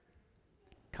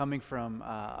coming from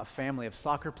a family of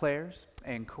soccer players,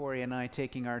 and Corey and I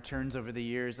taking our turns over the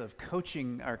years of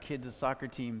coaching our kids' soccer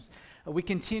teams, we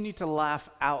continue to laugh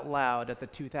out loud at the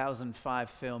 2005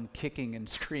 film Kicking and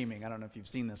Screaming. I don't know if you've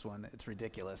seen this one. It's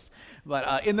ridiculous.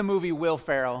 But in the movie, Will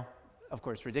Ferrell, of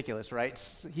course, ridiculous, right?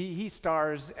 He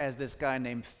stars as this guy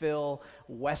named Phil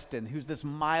Weston, who's this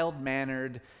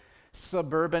mild-mannered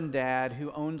suburban dad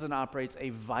who owns and operates a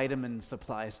vitamin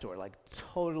supply store, like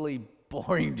totally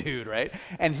boring dude, right?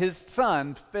 And his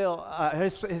son, Phil,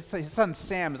 his son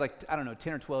Sam is like, I don't know,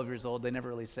 10 or 12 years old. They never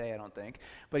really say, I don't think.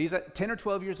 But he's at 10 or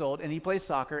 12 years old, and he plays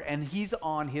soccer, and he's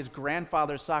on his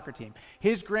grandfather's soccer team.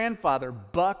 His grandfather,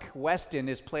 Buck Weston,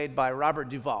 is played by Robert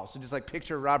Duvall. So just like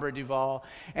picture Robert Duvall,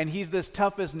 and he's this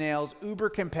tough as nails, uber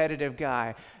competitive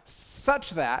guy,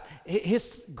 such that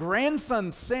his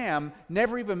grandson Sam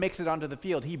never even makes it onto the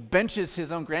field. He benches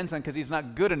his own grandson because he's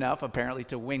not good enough, apparently,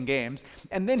 to win games.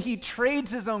 And then he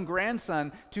trades his own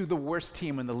grandson to the worst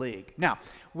team in the league. Now,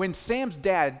 when Sam's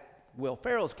dad, Will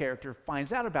Ferrell's character,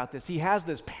 finds out about this, he has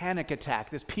this panic attack,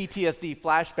 this PTSD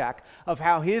flashback of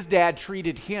how his dad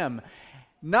treated him.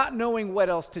 Not knowing what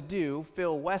else to do,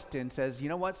 Phil Weston says, you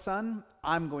know what, son?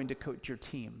 I'm going to coach your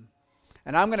team.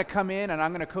 And I'm going to come in and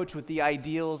I'm going to coach with the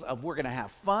ideals of we're going to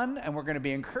have fun and we're going to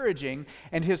be encouraging.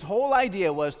 And his whole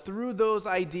idea was through those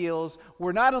ideals,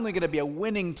 we're not only going to be a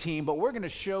winning team, but we're going to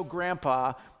show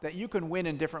Grandpa that you can win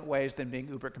in different ways than being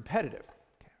uber competitive.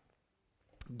 Okay.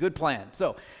 Good plan.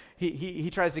 So he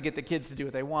tries to get the kids to do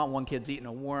what they want. One kid's eating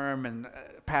a worm and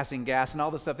passing gas and all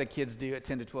the stuff that kids do at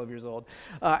 10 to 12 years old.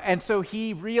 And so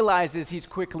he realizes he's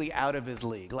quickly out of his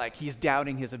league. Like he's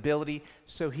doubting his ability.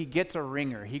 So he gets a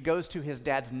ringer. He goes to his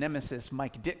dad's nemesis,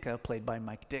 Mike Ditka, played by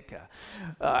Mike Ditka.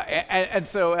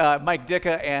 So Mike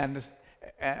Ditka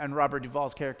and Robert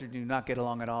Duvall's character do not get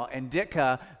along at all. And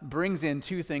Ditka brings in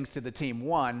two things to the team.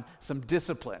 One, some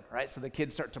discipline, right? So the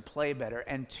kids start to play better.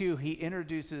 And two, he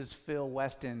introduces Phil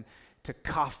Weston to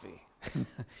coffee.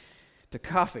 To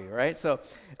coffee, right? So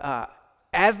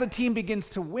as the team begins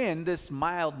to win, this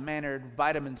mild-mannered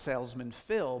vitamin salesman,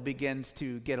 Phil, begins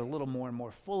to get a little more and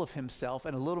more full of himself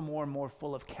and a little more and more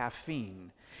full of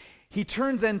caffeine. He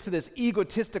turns into this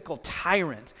egotistical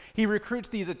tyrant. He recruits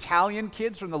these Italian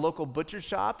kids from the local butcher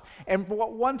shop, and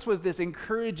what once was this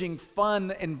encouraging,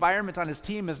 fun environment on his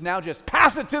team is now just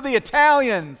pass it to the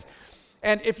Italians.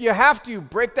 And if you have to,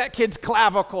 break that kid's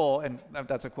clavicle. And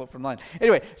that's a quote from line.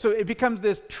 Anyway, so it becomes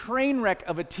this train wreck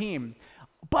of a team.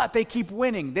 But they keep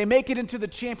winning. They make it into the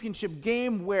championship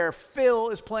game where Phil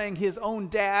is playing his own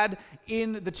dad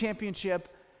in the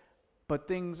championship, but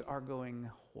things are going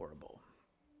horrible.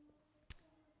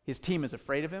 His team is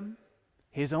afraid of him.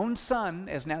 His own son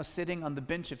is now sitting on the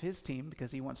bench of his team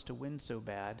because he wants to win so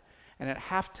bad. And at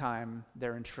halftime,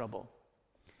 they're in trouble.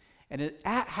 And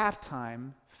at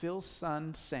halftime, Phil's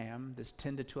son, Sam, this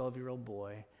 10 to 12-year-old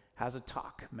boy, has a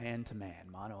talk, man to man,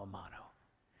 mano a mano.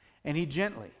 And he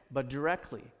gently, but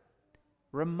directly,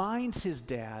 reminds his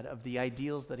dad of the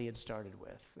ideals that he had started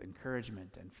with,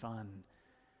 encouragement and fun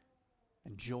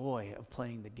and joy of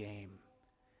playing the game.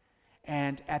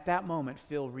 And at that moment,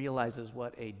 Phil realizes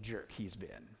what a jerk he's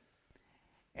been.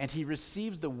 And he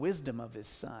receives the wisdom of his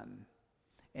son,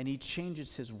 and he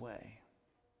changes his way.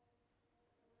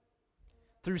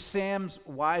 Through Sam's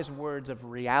wise words of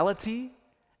reality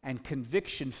and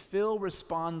conviction, Phil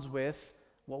responds with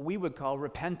what we would call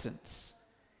repentance.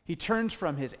 He turns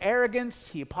from his arrogance,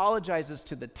 he apologizes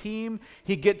to the team,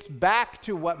 he gets back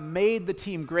to what made the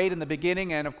team great in the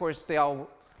beginning, and of course they all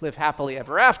live happily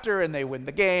ever after, and they win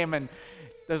the game, and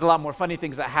there's a lot more funny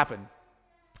things that happen.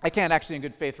 I can't actually in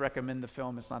good faith recommend the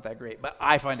film, it's not that great, but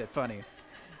I find it funny.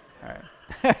 All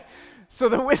right. So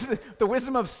the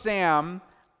wisdom of Sam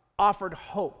offered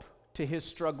hope to his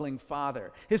struggling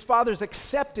father. His father's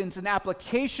acceptance and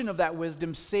application of that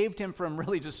wisdom saved him from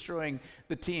really destroying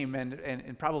the team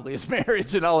and probably his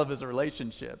marriage and all of his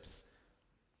relationships.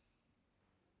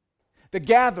 The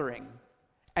gathering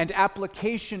and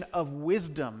application of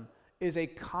wisdom is a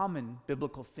common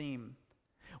biblical theme.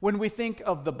 When we think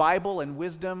of the Bible and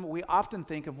wisdom, we often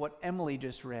think of what Emily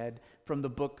just read from the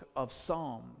book of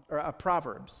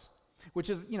Proverbs,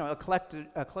 which is, a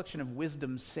collection of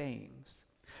wisdom sayings.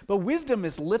 But wisdom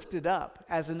is lifted up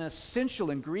as an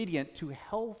essential ingredient to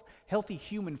healthy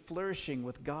human flourishing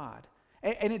with God.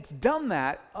 And it's done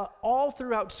that all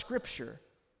throughout Scripture.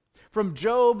 From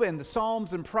Job and the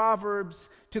Psalms and Proverbs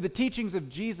to the teachings of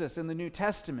Jesus in the New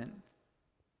Testament.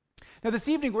 Now this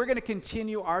evening we're going to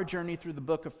continue our journey through the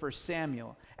book of 1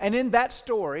 Samuel. And in that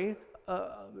story,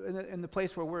 in the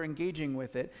place where we're engaging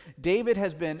with it, David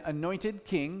has been anointed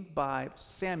king by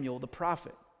Samuel the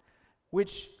prophet,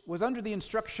 which was under the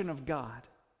instruction of God.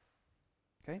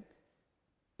 Okay?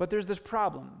 But there's this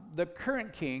problem. The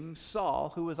current king,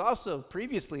 Saul, who was also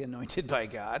previously anointed by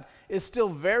God, is still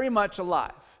very much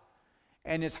alive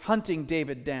and is hunting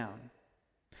David down.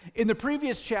 In the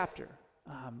previous chapter,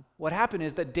 what happened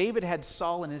is that David had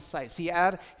Saul in his sights. He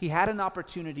had an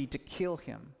opportunity to kill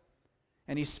him,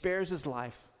 and he spares his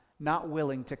life, not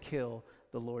willing to kill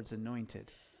the Lord's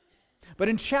anointed. But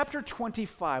in chapter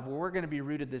 25, where we're going to be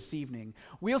rooted this evening,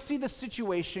 we'll see the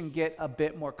situation get a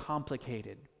bit more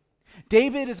complicated.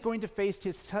 David is going to face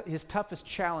his toughest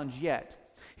challenge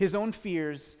yet, his own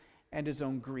fears and his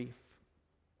own grief.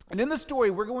 And in the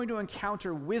story, we're going to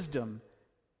encounter wisdom,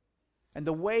 and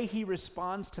the way he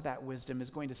responds to that wisdom is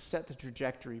going to set the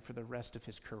trajectory for the rest of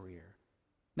his career.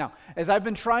 Now, as I've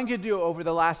been trying to do over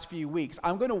the last few weeks,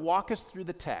 I'm going to walk us through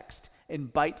the text in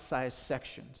bite-sized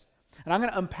sections. And I'm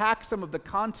going to unpack some of the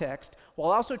context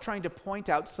while also trying to point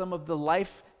out some of the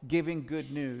life-giving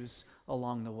good news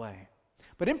along the way.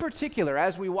 But in particular,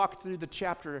 as we walk through the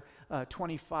chapter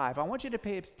 25, I want you to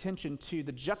pay attention to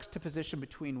the juxtaposition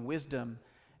between wisdom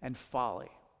and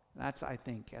folly. That's, I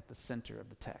think, at the center of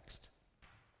the text.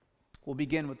 We'll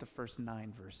begin with the first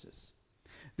 9 verses.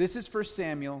 This is 1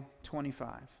 Samuel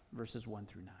 25, verses 1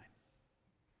 through 9.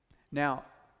 Now,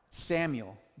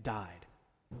 Samuel died,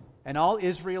 and all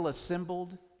Israel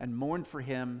assembled and mourned for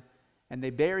him, and they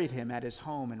buried him at his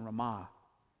home in Ramah.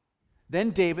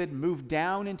 Then David moved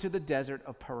down into the desert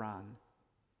of Paran.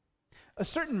 A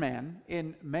certain man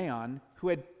in Maon who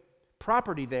had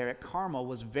property there at Carmel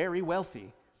was very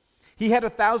wealthy. He had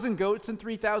 1,000 goats and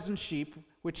 3,000 sheep,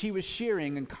 which he was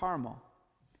shearing in Carmel.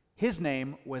 His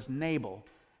name was Nabal,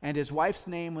 and his wife's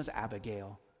name was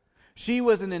Abigail. She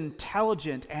was an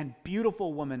intelligent and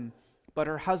beautiful woman, but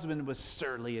her husband was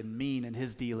surly and mean in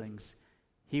his dealings.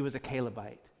 He was a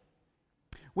Calebite.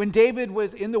 When David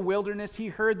was in the wilderness, he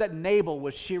heard that Nabal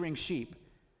was shearing sheep.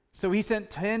 So he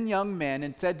sent 10 young men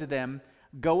and said to them,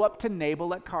 "Go up to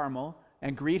Nabal at Carmel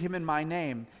and greet him in my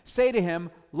name. Say to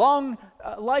him, 'Long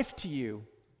life to you,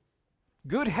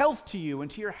 good health to you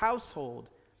and to your household,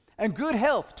 and good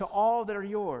health to all that are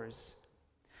yours.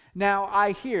 Now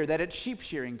I hear that it's sheep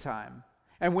shearing time,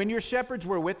 and when your shepherds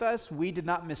were with us, we did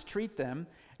not mistreat them,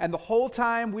 and the whole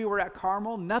time we were at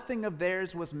Carmel, nothing of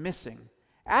theirs was missing.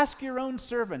 Ask your own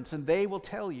servants, and they will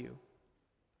tell you.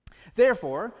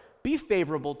 Therefore, be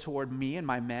favorable toward me and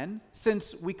my men,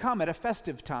 since we come at a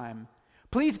festive time.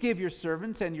 Please give your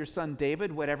servants and your son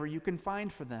David whatever you can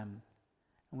find for them.'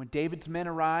 And when David's men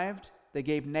arrived, they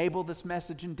gave Nabal this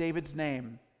message in David's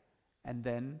name, and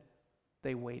then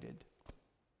they waited."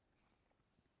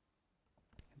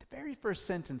 In the very first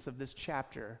sentence of this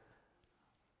chapter,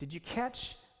 did you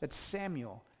catch that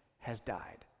Samuel has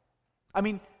died? I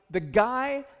mean, the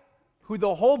guy who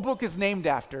the whole book is named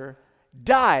after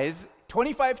dies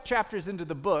 25 chapters into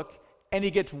the book, and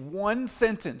he gets one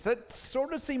sentence. That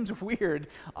sort of seems weird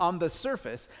on the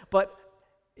surface, but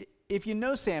if you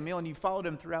know Samuel and you followed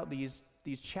him throughout these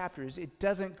chapters, it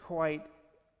doesn't quite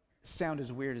sound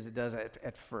as weird as it does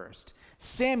at first.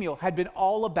 Samuel had been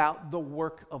all about the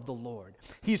work of the Lord.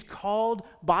 He's called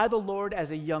by the Lord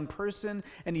as a young person,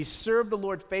 and he served the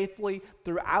Lord faithfully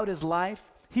throughout his life.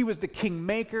 He was the king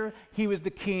maker. He was the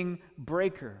king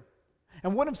breaker.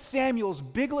 And one of Samuel's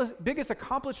biggest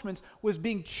accomplishments was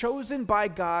being chosen by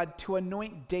God to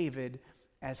anoint David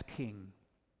as king.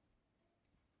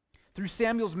 Through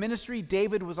Samuel's ministry,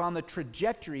 David was on the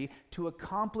trajectory to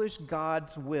accomplish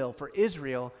God's will for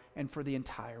Israel and for the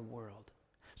entire world.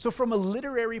 So from a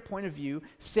literary point of view,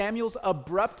 Samuel's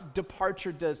abrupt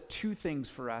departure does 2 things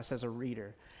for us as a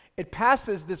reader. It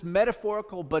passes this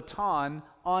metaphorical baton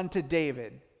on to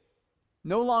David.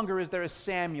 No longer is there a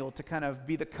Samuel to kind of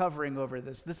be the covering over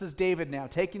this. This is David now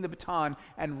taking the baton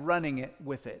and running it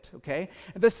with it, okay?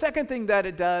 And the second thing that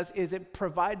it does is it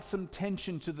provides some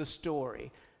tension to the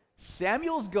story.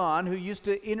 Samuel's gone, who used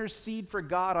to intercede for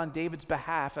God on David's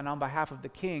behalf and on behalf of the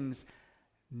kings.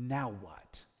 Now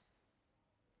what?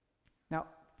 Now,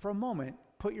 for a moment,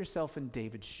 put yourself in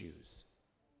David's shoes.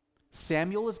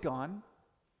 Samuel is gone.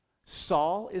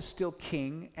 Saul is still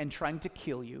king and trying to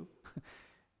kill you.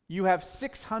 You have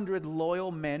 600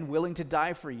 loyal men willing to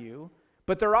die for you,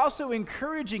 but they're also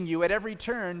encouraging you at every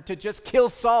turn to just kill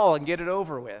Saul and get it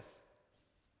over with.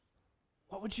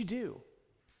 What would you do?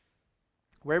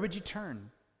 Where would you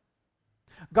turn?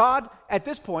 God, at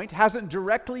this point, hasn't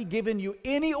directly given you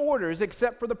any orders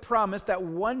except for the promise that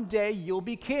one day you'll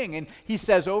be king. And he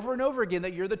says over and over again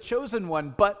that you're the chosen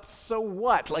one, but so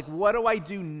what? Like, what do I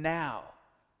do now?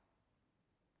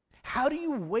 How do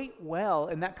you wait well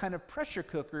in that kind of pressure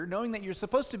cooker, knowing that you're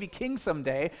supposed to be king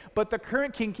someday, but the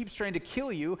current king keeps trying to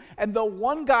kill you, and the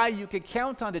one guy you could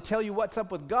count on to tell you what's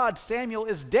up with God, Samuel,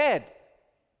 is dead?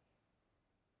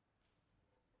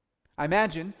 I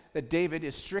imagine that David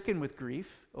is stricken with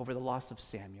grief over the loss of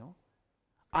Samuel.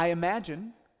 I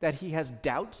imagine that he has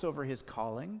doubts over his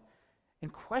calling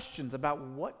and questions about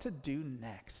what to do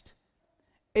next.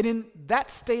 And in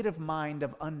that state of mind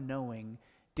of unknowing,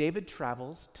 David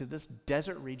travels to this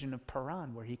desert region of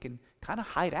Paran where he can kind of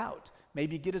hide out,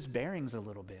 maybe get his bearings a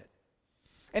little bit.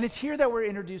 And it's here that we're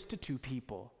introduced to two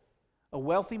people, a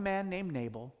wealthy man named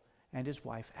Nabal and his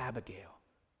wife Abigail.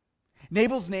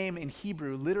 Nabal's name in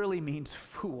Hebrew literally means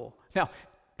fool. Now,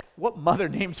 what mother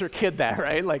names her kid that,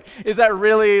 right? Like, is that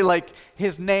really like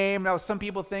his name? Now, some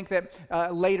people think that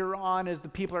later on, as the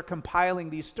people are compiling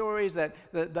these stories, that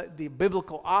the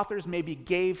biblical authors maybe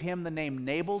gave him the name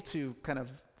Nabal to kind of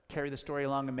carry the story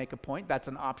along and make a point. That's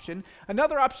an option.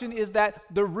 Another option is that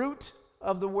the root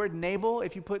of the word Nabal,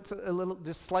 if you put a little,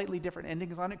 just slightly different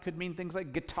endings on it, could mean things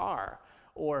like guitar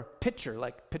or pitcher,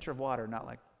 like pitcher of water, not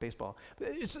like baseball.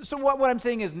 So what I'm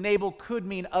saying is Nabal could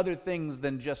mean other things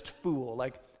than just fool,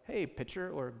 like, hey,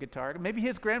 pitcher or guitar. Maybe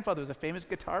his grandfather was a famous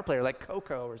guitar player like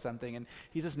Coco or something, and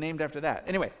he's just named after that.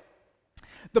 Anyway,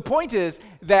 the point is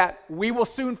that we will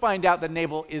soon find out that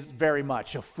Nabal is very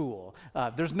much a fool.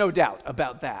 There's no doubt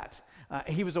about that.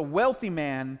 He was a wealthy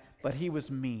man, but he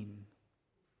was mean.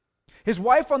 His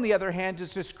wife, on the other hand,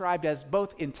 is described as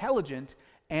both intelligent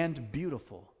and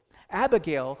beautiful.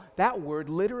 Abigail, that word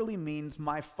literally means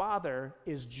my father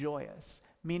is joyous,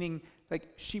 meaning like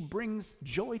she brings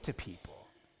joy to people.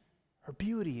 Her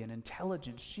beauty and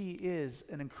intelligence, she is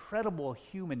an incredible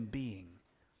human being.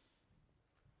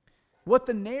 What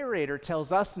the narrator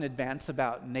tells us in advance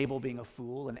about Nabal being a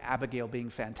fool and Abigail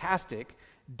being fantastic,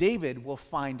 David will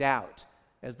find out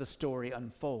as the story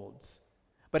unfolds.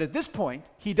 But at this point,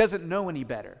 he doesn't know any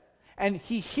better. And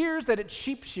he hears that it's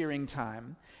sheep shearing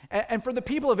time. And for the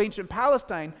people of ancient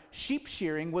Palestine, sheep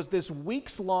shearing was this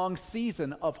weeks-long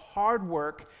season of hard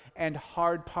work and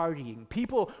hard partying.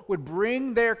 People would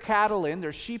bring their cattle in,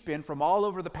 their sheep in from all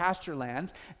over the pasture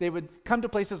lands. They would come to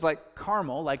places like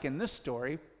Carmel, like in this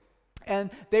story,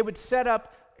 and they would set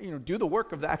up, do the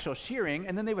work of the actual shearing,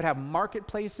 and then they would have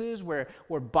marketplaces where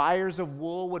buyers of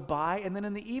wool would buy, and then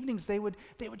in the evenings they would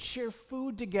share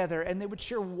food together, and they would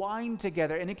share wine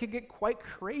together, and it could get quite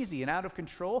crazy and out of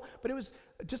control, but it was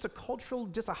just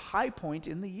a high point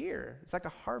in the year. It's like a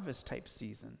harvest type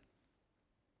season.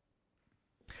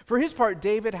 For his part,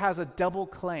 David has a double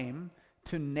claim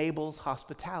to Nabal's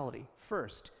hospitality.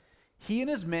 First, he and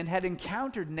his men had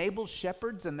encountered Nabal's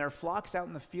shepherds and their flocks out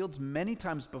in the fields many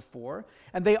times before,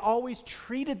 and they always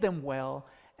treated them well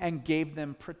and gave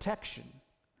them protection.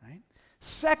 Right?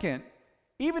 Second,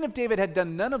 even if David had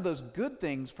done none of those good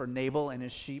things for Nabal and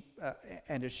his sheep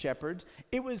and his shepherds,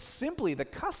 it was simply the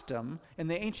custom in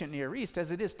the ancient Near East,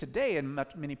 as it is today in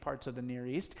many parts of the Near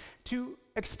East, to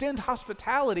extend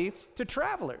hospitality to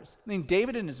travelers. I mean,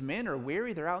 David and his men are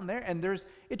weary, they're out in there, and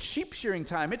it's sheep shearing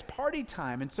time, it's party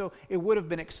time, and so it would have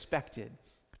been expected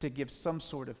to give some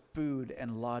sort of food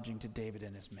and lodging to David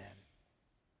and his men.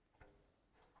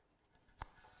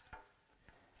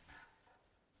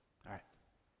 All right.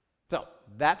 So,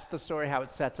 that's the story, how it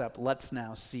sets up. Let's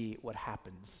now see what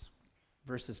happens.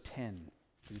 Verses 10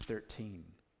 through 13.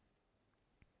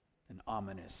 An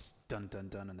ominous dun dun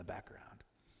dun in the background.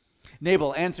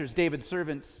 Nabal answers David's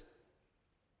servants,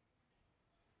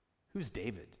 "Who's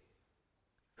David?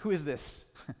 Who is this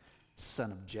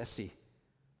son of Jesse?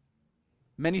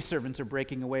 Many servants are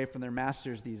breaking away from their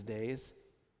masters these days.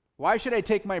 Why should I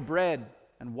take my bread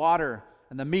and water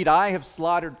and the meat I have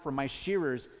slaughtered from my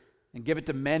shearers and give it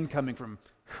to men coming from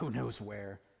who knows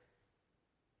where?"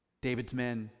 David's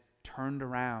men turned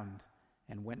around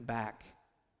and went back.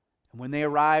 And when they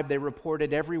arrived, they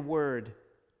reported every word.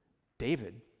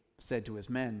 David said to his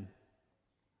men,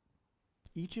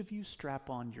 "Each of you strap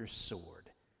on your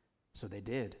sword." So they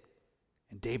did.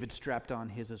 And David strapped on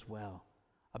his as well.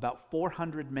 About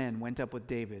 400 men went up with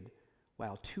David,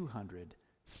 while 200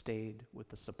 stayed with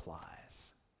the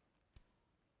supplies.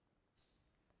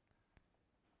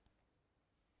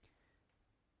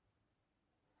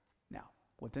 Now,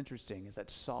 what's interesting is that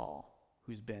Saul,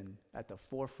 who's been at the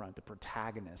forefront, the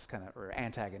protagonist or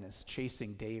antagonist,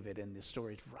 chasing David in the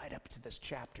stories right up to this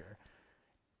chapter,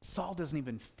 Saul doesn't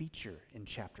even feature in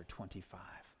chapter 25.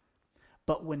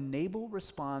 But when Nabal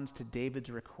responds to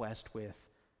David's request with,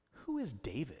 "Who is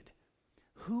David?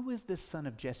 Who is this son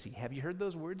of Jesse?" Have you heard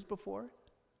those words before?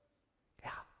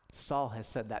 Yeah, Saul has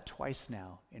said that twice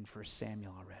now in 1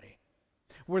 Samuel already.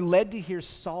 We're led to hear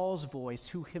Saul's voice,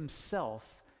 who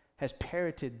himself has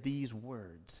parroted these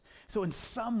words. So in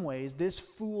some ways, this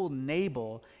fool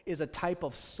Nabal is a type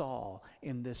of Saul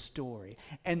in this story.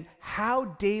 And how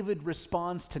David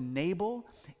responds to Nabal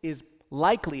is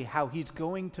likely how he's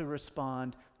going to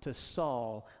respond to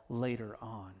Saul later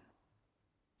on.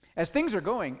 As things are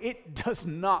going, it does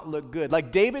not look good.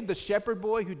 Like David, the shepherd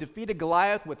boy who defeated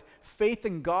Goliath with faith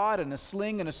in God and a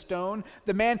sling and a stone,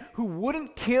 the man who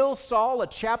wouldn't kill Saul a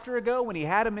chapter ago when he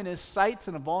had him in his sights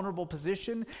in a vulnerable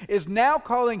position, is now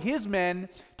calling his men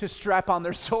to strap on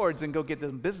their swords and go get the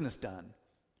business done.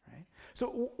 Right?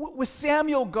 So with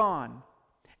Samuel gone,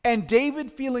 and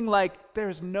David feeling like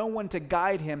there's no one to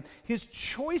guide him, his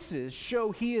choices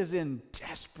show he is in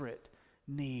desperate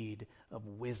need of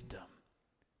wisdom.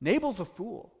 Nabal's a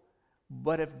fool,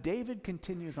 but if David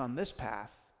continues on this path,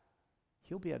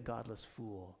 he'll be a godless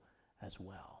fool as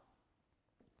well.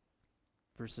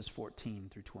 Verses 14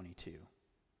 through 22.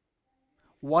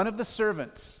 One of the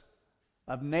servants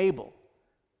of Nabal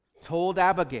told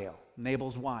Abigail,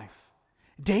 Nabal's wife,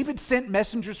 David sent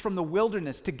messengers from the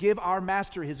wilderness to give our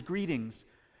master his greetings,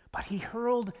 but he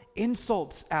hurled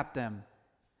insults at them.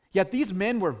 Yet these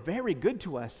men were very good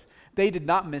to us. They did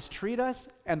not mistreat us,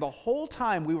 and the whole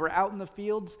time we were out in the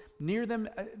fields near them,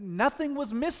 nothing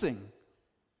was missing.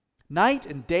 Night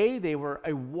and day they were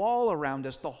a wall around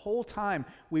us the whole time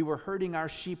we were herding our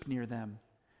sheep near them.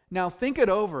 Now think it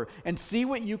over and see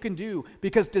what you can do,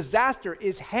 because disaster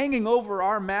is hanging over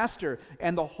our master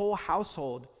and the whole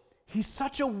household. He's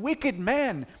such a wicked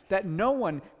man that no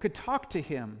one could talk to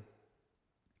him.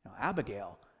 Now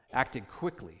Abigail acted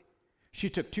quickly. She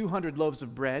took 200 loaves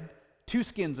of bread, 2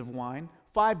 skins of wine,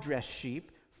 5 dressed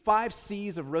sheep, 5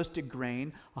 seahs of roasted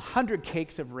grain, 100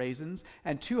 cakes of raisins,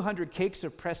 and 200 cakes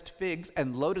of pressed figs,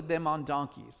 and loaded them on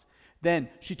donkeys. Then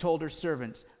she told her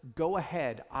servants, "Go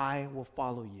ahead, I will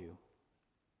follow you."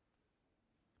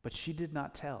 But she did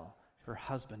not tell her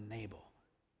husband Nabal.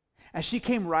 As she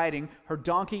came riding her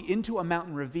donkey into a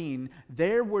mountain ravine,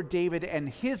 there were David and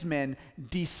his men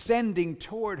descending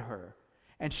toward her,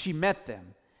 and she met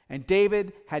them. And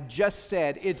David had just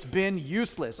said, "It's been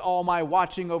useless, all my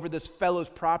watching over this fellow's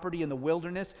property in the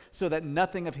wilderness, so that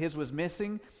nothing of his was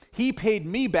missing. He paid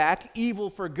me back evil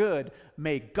for good.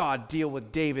 May God deal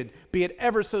with David, be it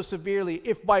ever so severely,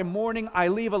 if by morning I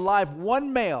leave alive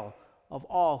one male of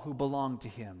all who belong to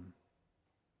him."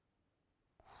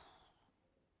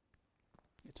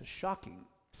 It's a shocking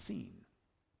scene.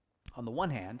 On the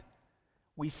one hand,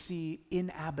 we see in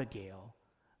Abigail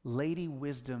Lady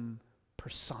Wisdom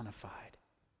personified.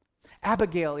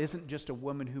 Abigail isn't just a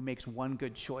woman who makes one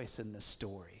good choice in this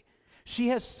story. She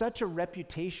has such a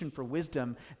reputation for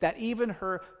wisdom that even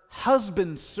her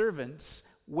husband's servants,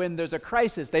 when there's a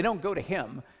crisis, they don't go to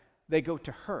him, they go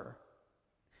to her.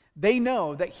 They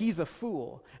know that he's a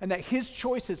fool and that his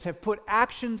choices have put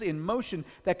actions in motion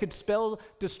that could spell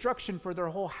destruction for their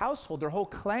whole household, their whole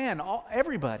clan,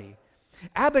 everybody.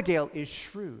 Abigail is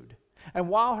shrewd. And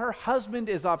while her husband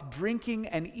is off drinking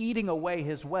and eating away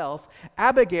his wealth,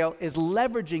 Abigail is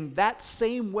leveraging that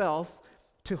same wealth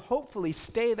to hopefully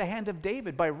stay the hand of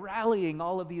David by rallying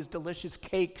all of these delicious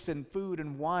cakes and food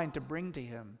and wine to bring to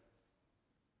him.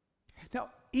 Now,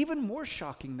 even more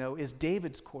shocking, though, is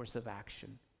David's course of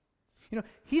action.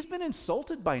 He's been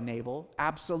insulted by Nabal,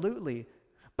 absolutely,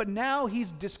 but now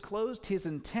he's disclosed his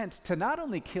intent to not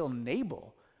only kill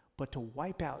Nabal, but to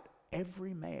wipe out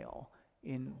every male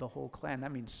in the whole clan.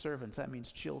 That means servants, that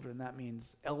means children, that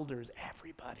means elders,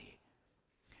 everybody.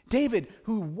 David,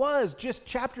 who was just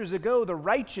chapters ago the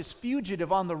righteous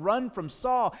fugitive on the run from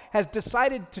Saul, has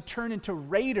decided to turn into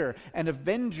raider and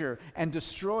avenger and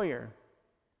destroyer.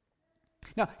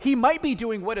 Now, he might be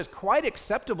doing what is quite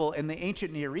acceptable in the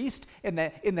ancient Near East, in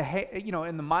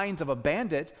the minds of a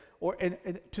bandit, or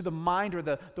to the mind or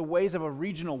the ways of a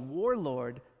regional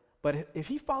warlord. But if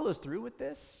he follows through with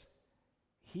this,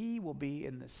 he will be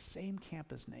in the same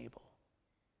camp as Nabal.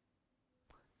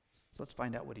 So let's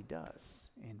find out what he does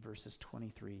in verses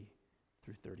 23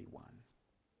 through 31.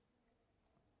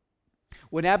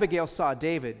 When Abigail saw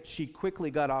David, she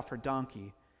quickly got off her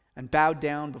donkey and bowed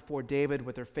down before David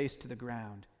with her face to the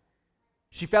ground.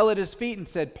 She fell at his feet and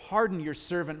said, "Pardon your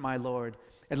servant, my lord,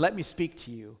 and let me speak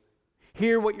to you.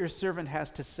 Hear what your servant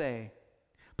has to say.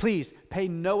 Please pay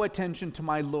no attention to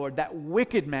my lord, that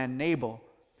wicked man Nabal.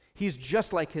 He's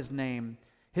just like his name.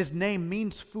 His name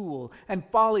means fool, and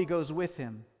folly goes with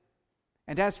him.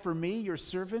 And as for me, your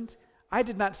servant, I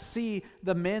did not see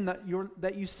the men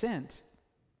that you sent.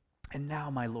 And now,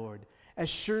 my lord, As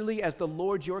surely as the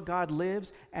Lord your God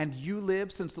lives, and you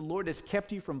live, since the Lord has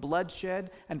kept you from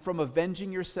bloodshed and from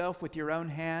avenging yourself with your own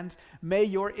hands, may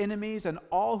your enemies and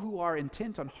all who are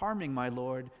intent on harming my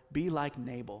Lord be like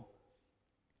Nabal.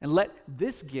 And let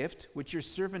this gift, which your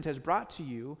servant has brought to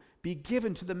you, be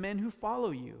given to the men who follow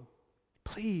you.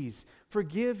 Please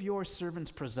forgive your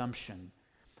servant's presumption.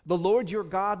 The Lord your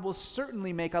God will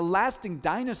certainly make a lasting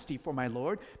dynasty for my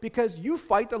Lord, because you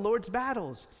fight the Lord's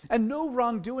battles, and no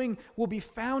wrongdoing will be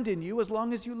found in you as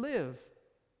long as you live.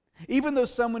 Even though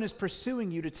someone is pursuing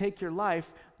you to take your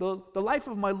life, the life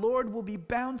of my Lord will be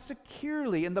bound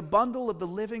securely in the bundle of the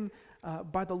living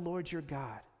by the Lord your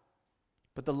God.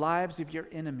 But the lives of your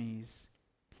enemies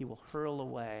he will hurl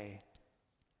away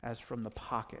as from the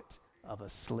pocket of a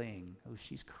sling. Oh,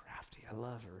 she's crafty. I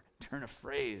love her turn of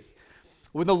phrase.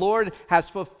 When the Lord has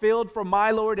fulfilled for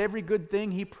my Lord every good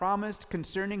thing he promised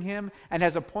concerning him and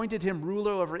has appointed him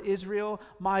ruler over Israel,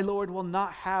 my Lord will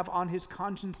not have on his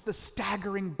conscience the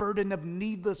staggering burden of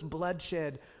needless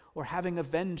bloodshed or having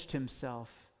avenged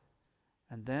himself.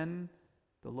 And then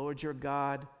the Lord your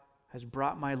God has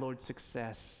brought my Lord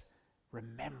success.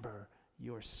 Remember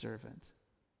your servant.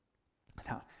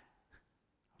 Now,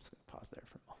 I'm just going to pause there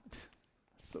for a moment.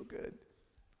 So good.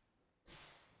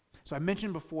 So I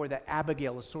mentioned before that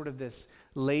Abigail is sort of this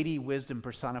lady wisdom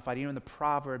personified. You know, in the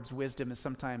Proverbs, wisdom is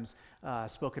sometimes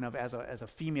spoken of as a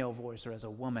female voice or as a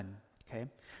woman. Okay,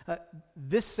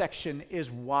 this section is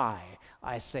why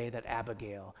I say that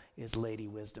Abigail is lady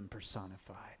wisdom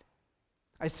personified.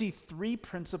 I see three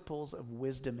principles of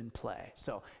wisdom in play.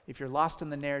 So if you're lost in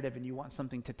the narrative and you want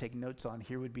something to take notes on,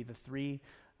 here would be the three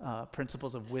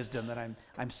principles of wisdom that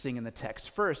I'm seeing in the text.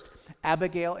 First,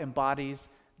 Abigail embodies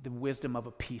the wisdom of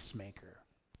a peacemaker,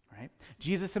 right?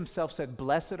 Jesus himself said,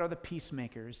 "Blessed are the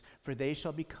peacemakers, for they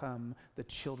shall become the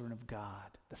children of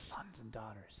God, the sons and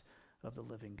daughters of the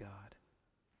living God."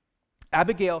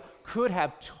 Abigail could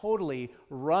have totally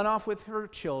run off with her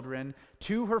children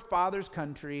to her father's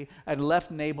country and left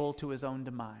Nabal to his own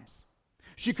demise.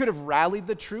 She could have rallied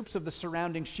the troops of the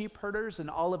surrounding sheep herders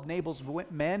and all of Nabal's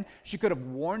men. She could have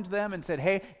warned them and said,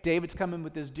 "Hey, David's coming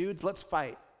with his dudes, let's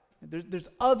fight." There's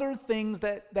other things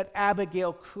that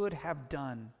Abigail could have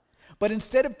done. But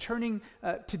instead of turning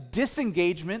to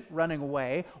disengagement, running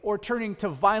away, or turning to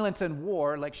violence and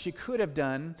war like she could have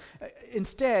done,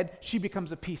 instead she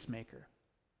becomes a peacemaker.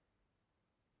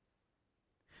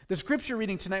 The scripture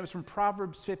reading tonight was from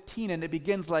Proverbs 15, and it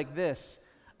begins like this: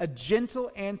 "A gentle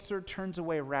answer turns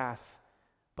away wrath,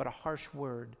 but a harsh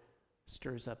word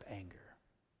stirs up anger."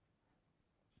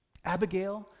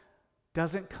 Abigail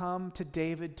doesn't come to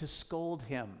David to scold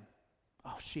him.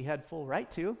 Oh, she had full right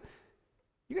to.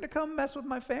 You gonna come mess with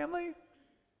my family?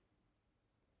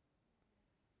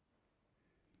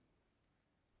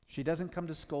 She doesn't come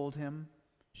to scold him.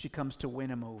 She comes to win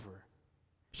him over.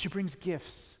 She brings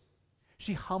gifts.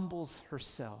 She humbles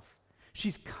herself.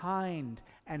 She's kind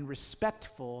and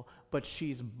respectful, but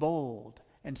she's bold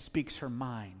and speaks her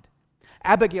mind.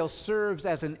 Abigail serves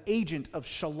as an agent of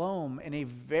shalom in a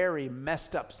very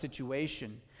messed up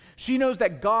situation. She knows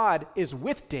that God is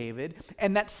with David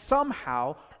and that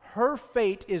somehow her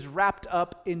fate is wrapped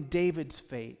up in David's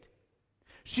fate.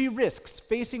 She risks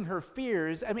facing her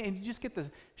fears. I mean, and you just get this.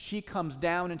 She comes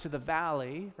down into the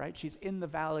valley, right? She's in the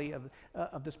valley of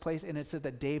this place, and it said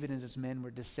that David and his men were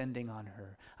descending on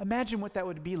her. Imagine what that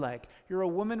would be like. You're a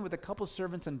woman with a couple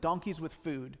servants and donkeys with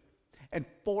food, and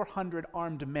 400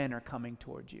 armed men are coming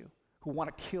towards you who want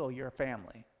to kill your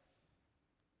family.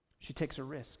 She takes a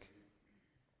risk.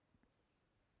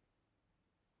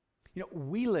 You know,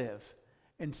 we live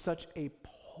in such a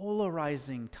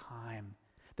polarizing time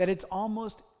that it's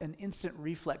almost an instant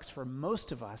reflex for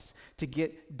most of us to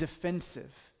get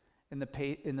defensive in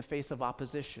the face of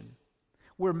opposition.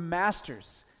 We're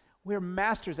masters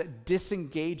at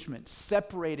disengagement,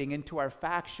 separating into our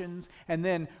factions, and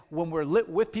then when we're lit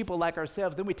with people like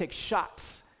ourselves, then we take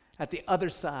shots at the other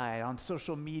side on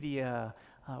social media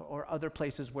or other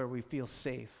places where we feel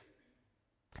safe.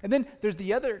 And then there's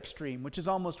the other extreme, which is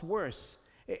almost worse,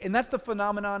 and that's the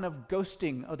phenomenon of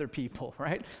ghosting other people,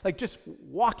 right? Like just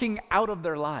walking out of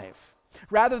their life.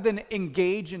 Rather than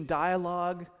engage in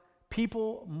dialogue,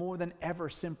 people more than ever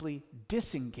simply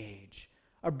disengage,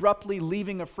 abruptly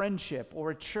leaving a friendship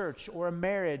or a church or a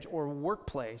marriage or a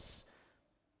workplace.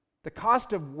 The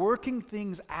cost of working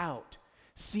things out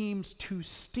seems too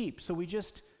steep, so we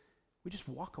just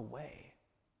walk away.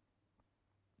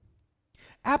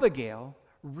 Abigail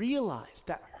realized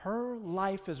that her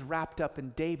life is wrapped up in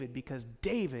David because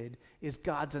David is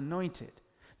God's anointed.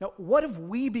 Now, what if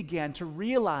we began to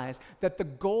realize that the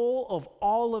goal of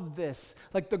all of this,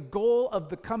 like the goal of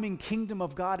the coming kingdom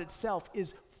of God itself,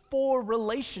 is for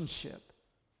relationship?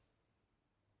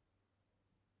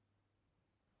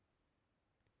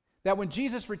 That when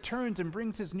Jesus returns and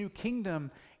brings his new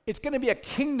kingdom, it's going to be a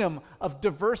kingdom of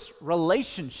diverse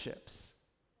relationships.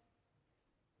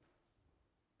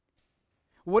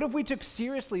 What if we took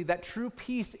seriously that true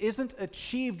peace isn't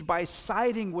achieved by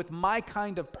siding with my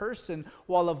kind of person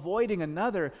while avoiding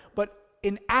another, but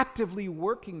in actively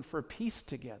working for peace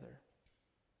together?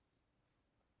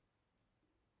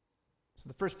 So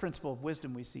the first principle of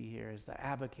wisdom we see here is that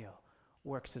Abigail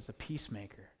works as a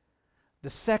peacemaker. The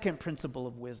second principle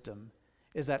of wisdom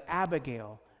is that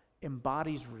Abigail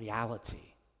embodies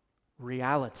reality.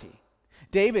 Reality.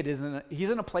 David he's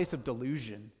in a place of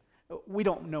delusion. We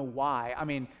don't know why. I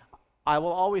mean, I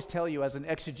will always tell you as an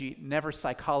exegete, never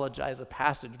psychologize a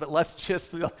passage, but let's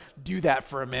just do that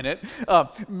for a minute.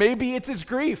 Maybe it's his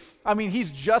grief. I mean,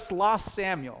 he's just lost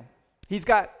Samuel. He's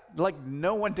got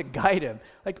no one to guide him.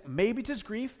 Maybe it's his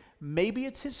grief, maybe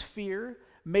it's his fear,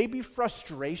 maybe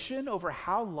frustration over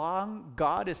how long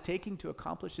God is taking to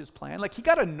accomplish his plan. He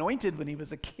got anointed when he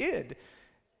was a kid.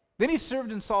 Then he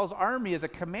served in Saul's army as a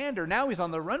commander. Now he's on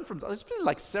the run from Saul. It's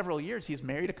been several years. He's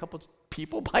married a couple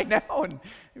people by now, and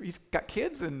he's got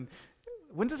kids, and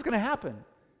when's this going to happen?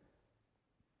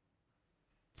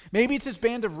 Maybe it's his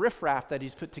band of riffraff that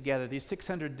he's put together, these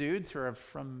 600 dudes who are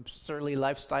from surly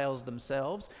lifestyles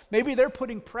themselves. Maybe they're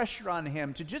putting pressure on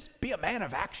him to just be a man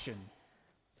of action.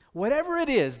 Whatever it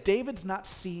is, David's not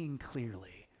seeing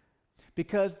clearly,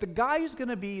 because the guy who's going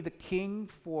to be the king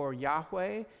for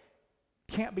Yahweh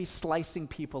can't be slicing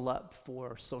people up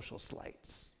for social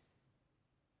slights.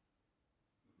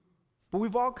 But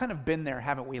we've all kind of been there,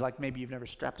 haven't we? Maybe you've never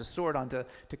strapped a sword on to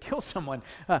kill someone,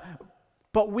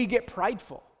 but we get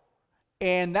prideful,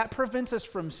 and that prevents us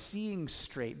from seeing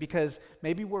straight because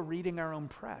maybe we're reading our own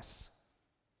press.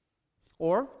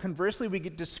 Or conversely, we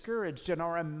get discouraged and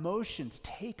our emotions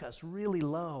take us really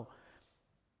low.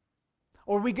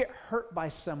 Or we get hurt by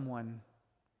someone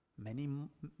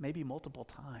maybe multiple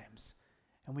times,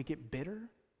 and we get bitter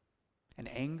and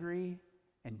angry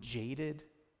and jaded,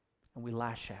 and we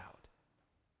lash out.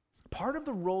 Part of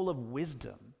the role of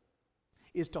wisdom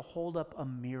is to hold up a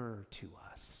mirror to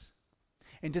us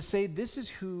and to say, this is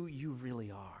who you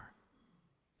really are.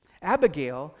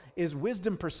 Abigail is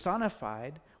wisdom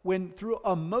personified when, through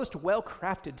a most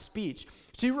well-crafted speech,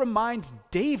 she reminds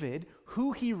David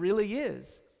who he really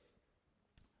is.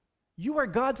 You are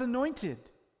God's anointed.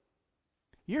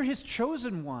 You're his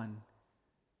chosen one.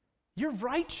 You're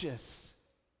righteous.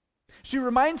 She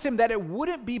reminds him that it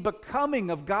wouldn't be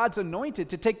becoming of God's anointed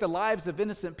to take the lives of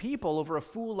innocent people over a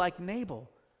fool like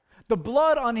Nabal. The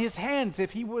blood on his hands,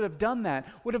 if he would have done that,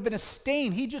 would have been a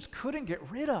stain he just couldn't get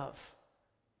rid of.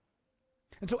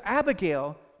 And so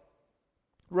Abigail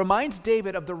reminds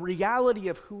David of the reality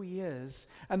of who he is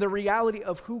and the reality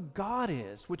of who God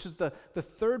is, which is the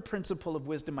third principle of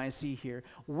wisdom I see here.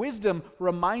 Wisdom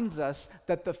reminds us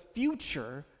that the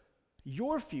future,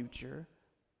 your future,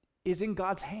 is in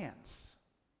God's hands.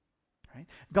 Right?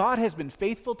 God has been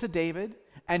faithful to David,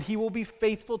 and he will be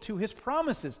faithful to his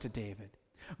promises to David.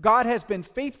 God has been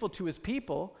faithful to his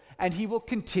people, and he will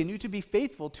continue to be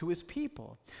faithful to his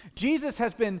people. Jesus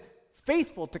has been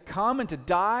faithful to come and to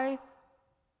die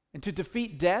and to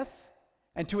defeat death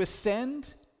and to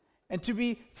ascend and to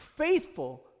be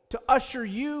faithful to usher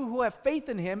you who have faith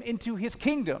in him into his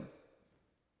kingdom.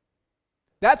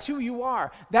 That's who you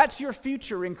are. That's your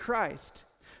future in Christ.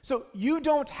 So you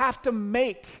don't have to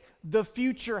make the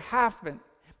future happen.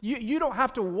 You don't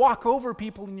have to walk over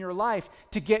people in your life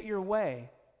to get your way.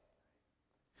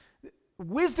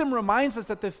 Wisdom reminds us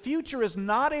that the future is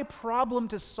not a problem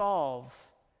to solve.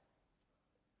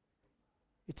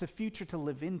 It's a future to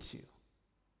live into.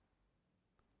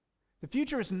 The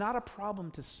future is not a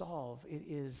problem to solve. It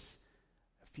is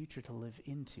a future to live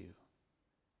into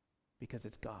because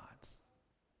it's God's.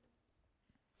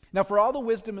 Now, for all the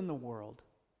wisdom in the world,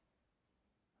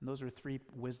 and those are three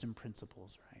wisdom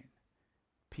principles, right?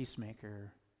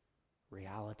 Peacemaker,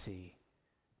 reality,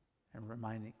 and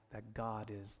reminding that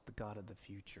God is the God of the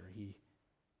future.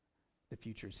 The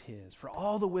future is his. For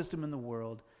all the wisdom in the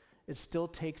world, it still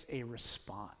takes a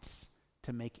response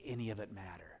to make any of it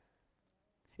matter.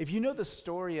 If you know the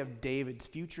story of David's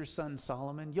future son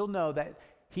Solomon, you'll know that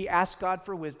he asked God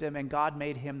for wisdom and God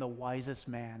made him the wisest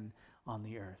man on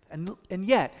the earth. And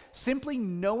yet, simply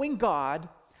knowing God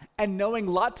and knowing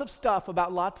lots of stuff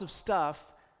about lots of stuff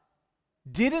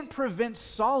didn't prevent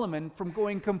Solomon from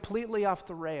going completely off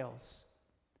the rails.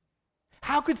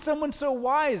 How could someone so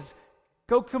wise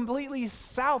go completely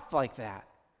south like that?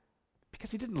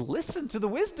 Because he didn't listen to the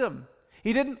wisdom.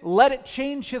 He didn't let it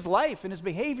change his life and his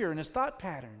behavior and his thought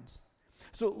patterns.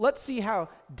 So let's see how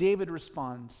David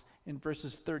responds in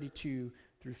verses 32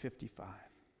 through 55.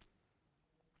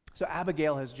 So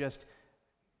Abigail has just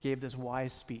gave this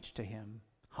wise speech to him,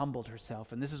 humbled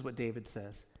herself, and this is what David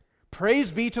says.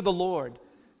 Praise be to the Lord,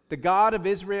 the God of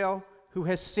Israel, who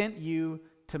has sent you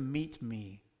to meet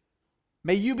me.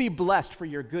 May you be blessed for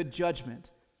your good judgment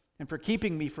and for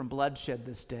keeping me from bloodshed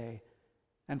this day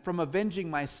and from avenging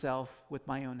myself with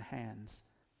my own hands.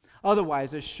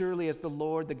 Otherwise, as surely as the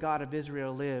Lord, the God of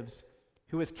Israel, lives,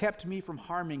 who has kept me from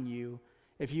harming you,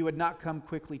 if you had not come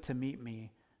quickly to meet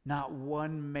me, not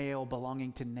one male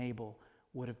belonging to Nabal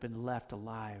would have been left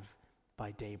alive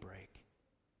by daybreak.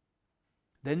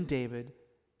 Then David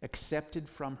accepted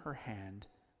from her hand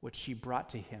what she brought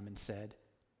to him and said,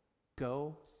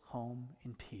 Go home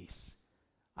in peace.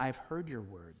 I have heard your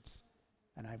words,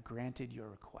 and I've granted your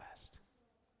request.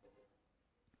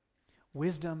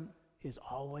 Wisdom is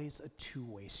always a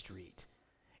two-way street.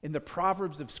 In the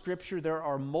Proverbs of Scripture, there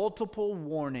are multiple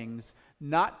warnings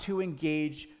not to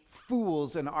engage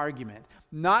fools in argument,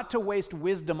 not to waste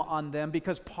wisdom on them,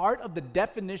 because part of the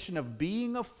definition of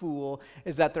being a fool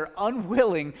is that they're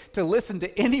unwilling to listen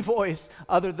to any voice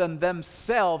other than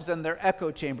themselves and their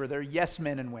echo chamber, their yes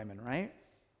men and women, right?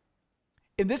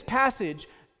 In this passage,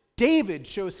 David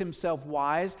shows himself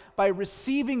wise by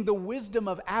receiving the wisdom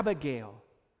of Abigail.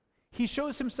 He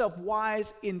shows himself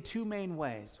wise in two main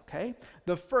ways, okay?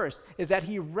 The first is that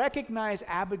he recognized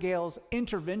Abigail's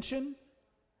intervention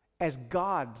as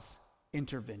God's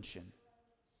intervention.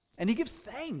 And he gives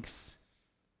thanks.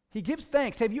 He gives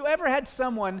thanks. Have you ever had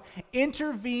someone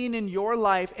intervene in your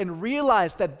life and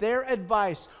realize that their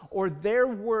advice or their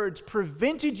words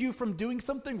prevented you from doing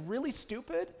something really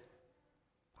stupid?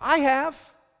 I have.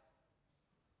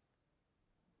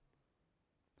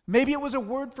 Maybe it was a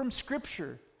word from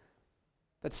Scripture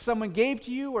that someone gave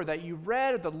to you or that you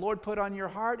read or the Lord put on your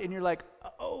heart, and you're like,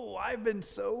 oh, I've been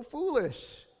so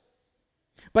foolish.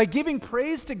 By giving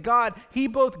praise to God, he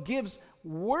both gives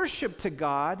worship to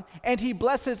God and he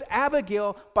blesses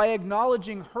Abigail by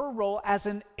acknowledging her role as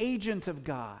an agent of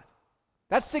God.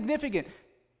 That's significant,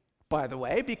 by the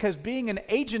way, because being an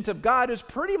agent of God is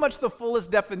pretty much the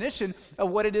fullest definition of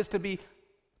what it is to be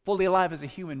fully alive as a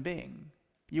human being.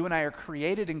 You and I are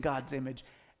created in God's image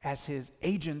as his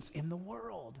agents in the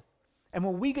world. And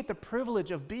when we get the privilege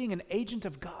of being an agent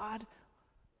of God,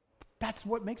 that's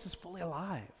what makes us fully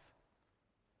alive.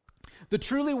 The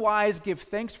truly wise give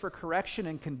thanks for correction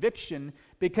and conviction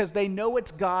because they know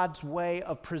it's God's way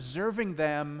of preserving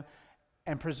them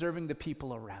and preserving the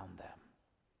people around them.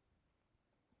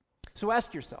 So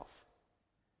ask yourself,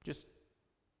 just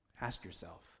ask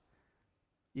yourself,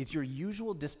 is your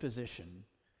usual disposition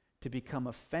to become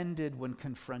offended when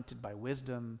confronted by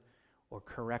wisdom or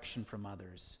correction from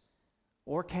others?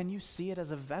 Or can you see it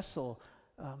as a vessel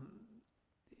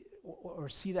or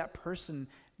see that person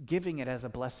giving it as a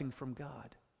blessing from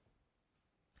God?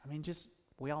 I mean,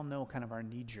 we all know kind of our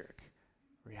knee-jerk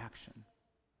reaction.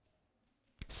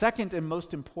 Second, and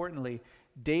most importantly,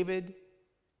 David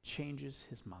changes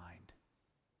his mind.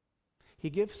 He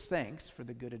gives thanks for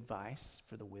the good advice,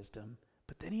 for the wisdom,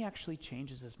 but then he actually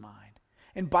changes his mind.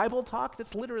 In Bible talk,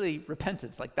 that's literally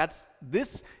repentance. Like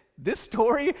this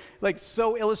story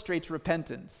so illustrates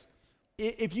repentance.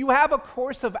 If you have a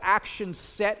course of action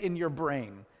set in your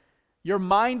brain, your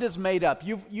mind is made up.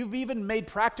 You've even made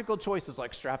practical choices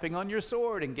like strapping on your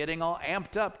sword and getting all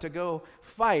amped up to go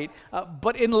fight.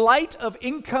 But in light of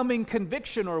incoming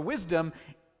conviction or wisdom,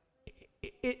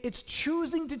 it's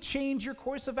choosing to change your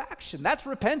course of action. That's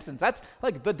repentance. That's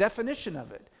like the definition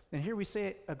of it. And here we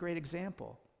see a great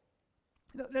example.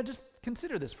 Now just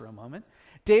consider this for a moment.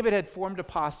 David had formed a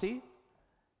posse.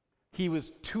 He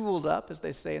was tooled up, as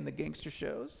they say in the gangster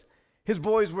shows. His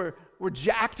boys were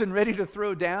jacked and ready to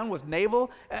throw down with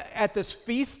Nabal at this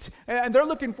feast. And they're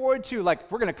looking forward to,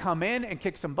 we're going to come in and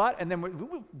kick some butt. And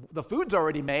then the food's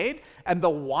already made and the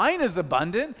wine is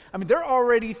abundant. I mean, they're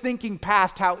already thinking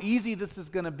past how easy this is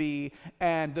going to be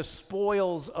and the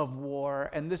spoils of war.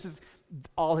 And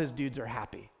all his dudes are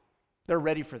happy. They're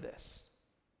ready for this.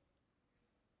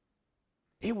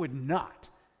 It would not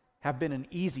have been an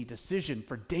easy decision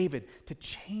for David to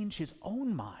change his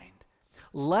own mind,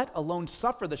 let alone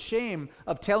suffer the shame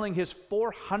of telling his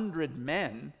 400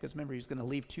 men, because remember he's going to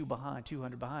leave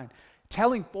 200 behind,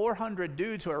 telling 400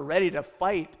 dudes who are ready to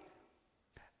fight,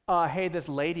 hey, this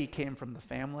lady came from the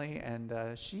family and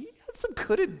she had some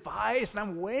good advice and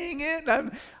I'm weighing it. I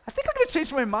think I'm going to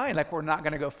change my mind. We're not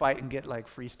going to go fight and get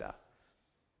free stuff.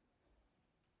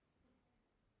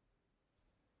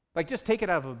 Like, just take it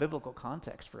out of a biblical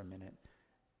context for a minute.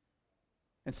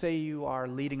 And say you are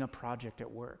leading a project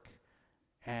at work,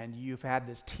 and you've had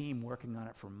this team working on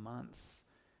it for months,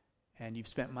 and you've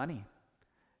spent money.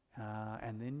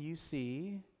 And then you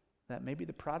see that maybe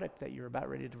the product that you're about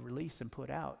ready to release and put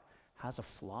out has a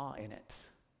flaw in it.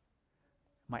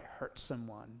 Might hurt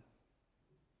someone.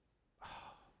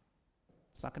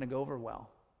 It's not going to go over well.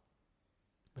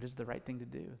 But it's the right thing to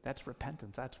do. That's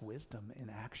repentance. That's wisdom in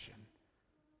action.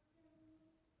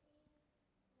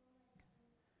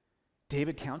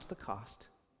 David counts the cost,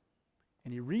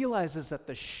 and he realizes that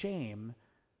the shame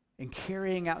in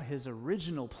carrying out his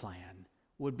original plan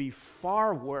would be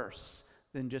far worse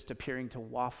than just appearing to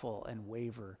waffle and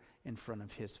waver in front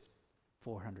of his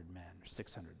 400 men or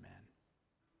 600 men.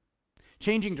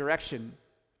 Changing direction,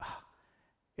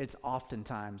 it's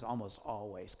oftentimes, almost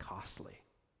always, costly.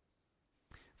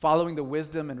 Following the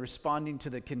wisdom and responding to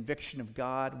the conviction of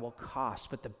God will cost,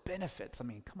 but the benefits,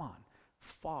 come on,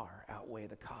 far outweigh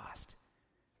the cost.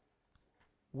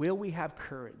 Will we have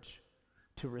courage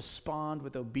to respond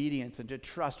with obedience and to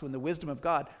trust when the wisdom of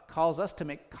God calls us to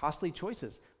make costly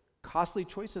choices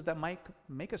that might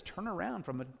make us turn around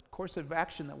from a course of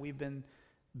action that we've been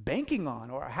banking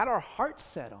on or had our hearts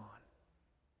set on?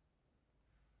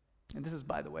 And this is,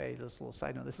 by the way, just a little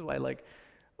side note, this is why I like,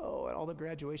 at all the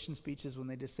graduation speeches when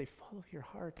they just say, follow your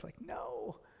heart. Like,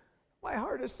 no, my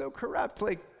heart is so corrupt.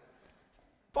 Like,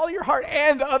 follow your heart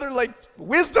and other,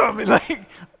 wisdom and,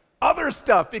 other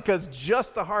stuff, because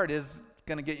just the heart is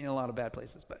going to get you in a lot of bad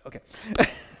places. But, okay.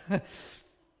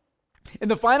 In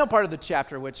the final part of the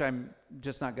chapter, which I'm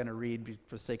just not going to read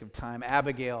for the sake of time,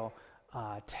 Abigail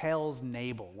tells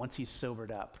Nabal, once he's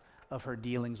sobered up, of her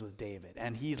dealings with David.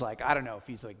 And he's like, I don't know if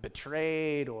he's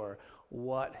betrayed or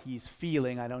what he's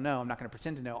feeling. I don't know. I'm not going to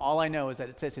pretend to know. All I know is that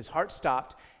it says his heart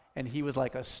stopped and he was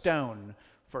like a stone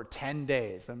for 10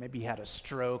 days. So maybe he had a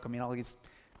stroke. All these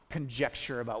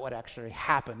conjecture about what actually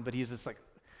happened, but he's just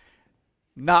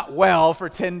not well for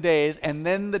 10 days. And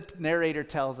then the narrator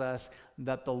tells us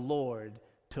that the Lord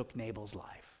took Nabal's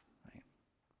life. Right?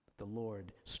 The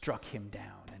Lord struck him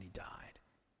down and he died.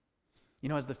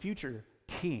 As the future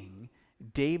king,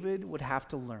 David would have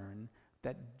to learn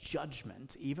that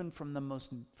judgment, even from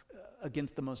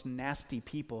against the most nasty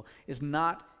people, is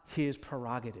not his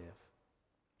prerogative.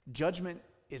 Judgment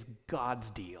is God's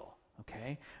deal,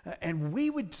 okay? And we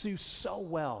would do so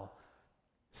well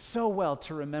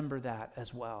to remember that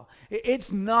as well.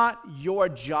 It's not your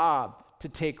job to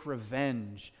take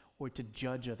revenge or to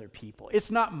judge other people.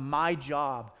 It's not my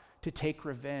job to take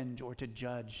revenge or to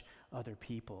judge other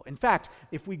people. In fact,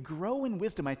 if we grow in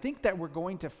wisdom, I think that we're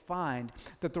going to find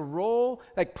that the role,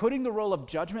 putting the role of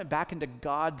judgment back into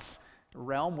God's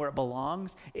realm where it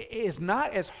belongs, is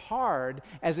not as hard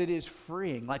as it is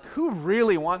freeing. Who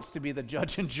really wants to be the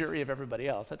judge and jury of everybody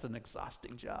else? That's an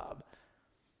exhausting job.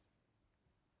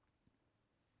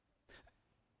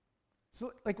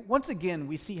 So, once again,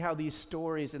 we see how these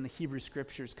stories in the Hebrew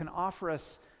Scriptures can offer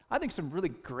us, I think, some really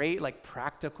great,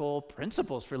 practical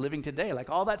principles for living today.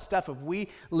 All that stuff, if we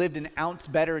lived an ounce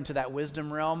better into that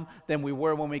wisdom realm than we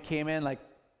were when we came in,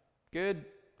 good,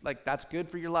 that's good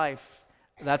for your life.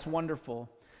 That's wonderful.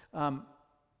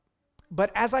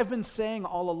 But as I've been saying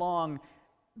all along,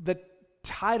 the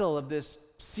title of this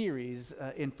series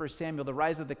in 1 Samuel, The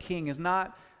Rise of the King, it's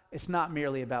not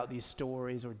merely about these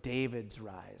stories or David's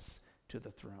rise to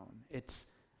the throne. It's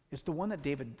the one that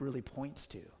David really points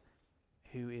to,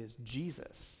 who is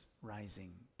Jesus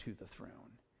rising to the throne.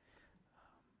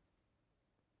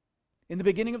 In the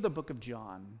beginning of the book of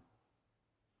John,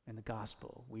 in the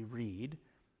gospel, we read,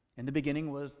 in the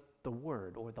beginning was the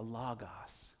Word, or the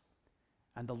Logos.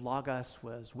 And the Logos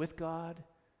was with God,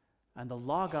 and the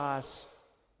Logos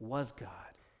was God.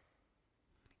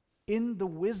 In the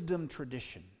wisdom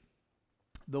tradition,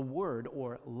 the Word,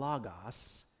 or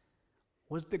Logos,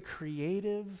 was the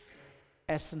creative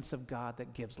essence of God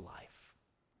that gives life.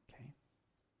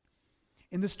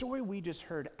 In the story we just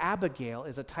heard, Abigail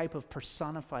is a type of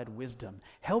personified wisdom,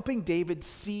 helping David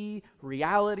see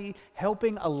reality,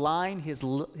 helping align his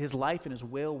life and his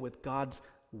will with God's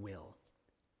will.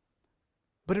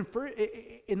 But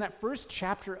in that first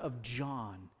chapter of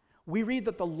John, we read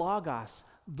that the Logos,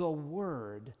 the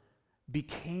Word,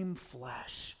 became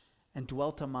flesh and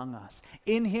dwelt among us.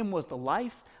 In him was the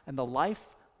life, and the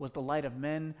life was the light of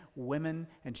men, women,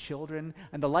 and children,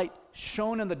 and the light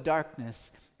shone in the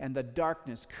darkness, and the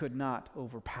darkness could not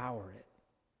overpower it.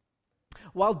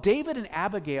 While David and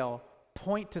Abigail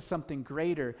point to something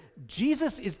greater,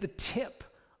 Jesus is the tip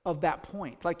of that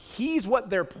point. He's what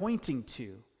they're pointing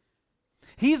to.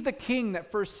 He's the king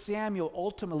that 1 Samuel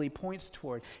ultimately points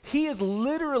toward. He is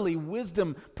literally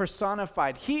wisdom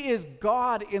personified. He is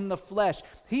God in the flesh.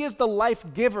 He is the life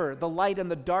giver, the light in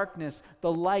the darkness,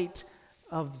 the light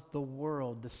of the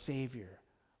world, the Savior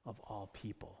of all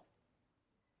people.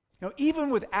 Even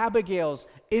with Abigail's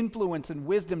influence and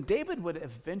wisdom, David would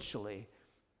eventually,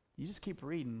 you just keep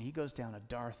reading, he goes down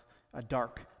a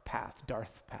dark path,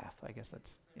 Darth path. I guess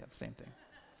that's the same thing.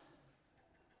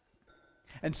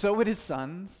 And so would his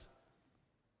sons,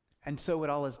 and so would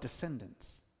all his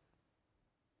descendants.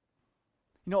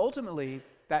 Ultimately,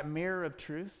 that mirror of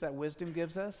truth that wisdom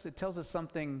gives us, it tells us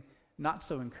something not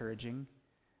so encouraging,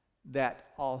 that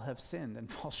all have sinned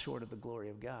and fall short of the glory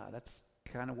of God. That's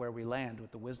kind of where we land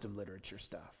with the wisdom literature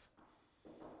stuff.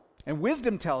 And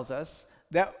wisdom tells us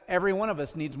that every one of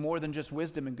us needs more than just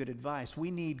wisdom and good advice.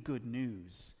 We need good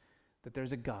news, that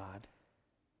there's a God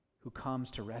who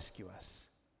comes to rescue us.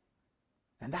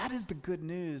 And that is the good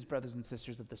news, brothers and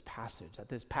sisters, of this passage, that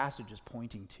this passage is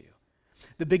pointing to.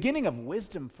 The beginning of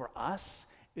wisdom for us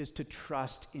is to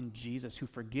trust in Jesus, who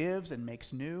forgives and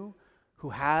makes new, who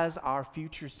has our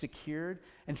future secured,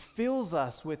 and fills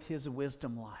us with his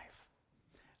wisdom life.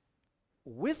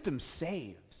 Wisdom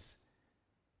saves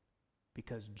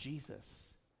because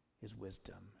Jesus is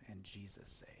wisdom and Jesus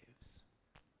saves.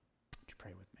 Would you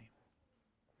pray with me?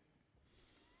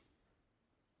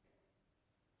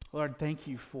 Lord, thank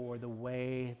you for the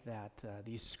way that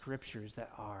these scriptures that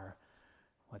are,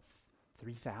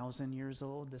 3,000 years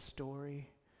old, this story,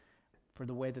 for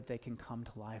the way that they can come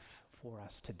to life for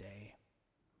us today.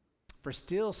 For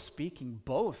still speaking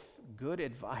both good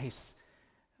advice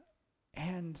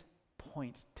and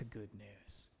point to good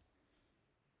news.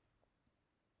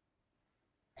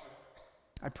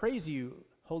 I praise you,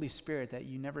 Holy Spirit, that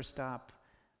you never stop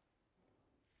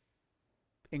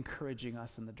encouraging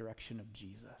us in the direction of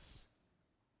Jesus.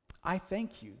 I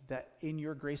thank you that in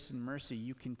your grace and mercy,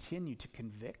 you continue to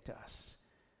convict us.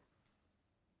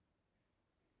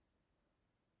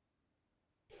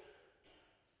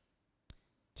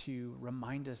 To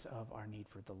remind us of our need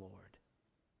for the Lord.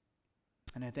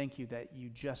 And I thank you that you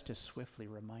just as swiftly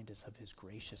remind us of his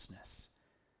graciousness,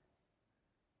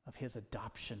 of his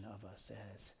adoption of us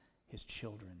as his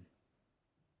children.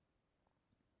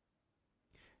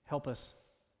 Help us,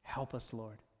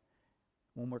 Lord,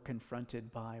 when we're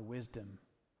confronted by wisdom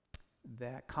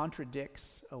that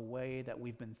contradicts a way that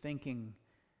we've been thinking,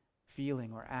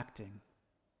 feeling, or acting.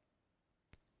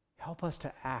 Help us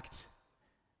to act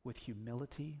with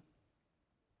humility,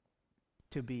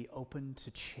 to be open to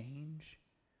change,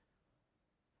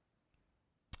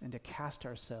 and to cast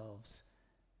ourselves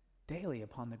daily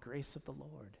upon the grace of the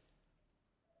Lord,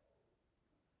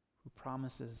 who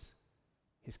promises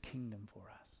his kingdom for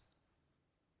us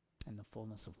and the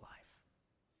fullness of life.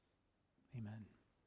 Amen.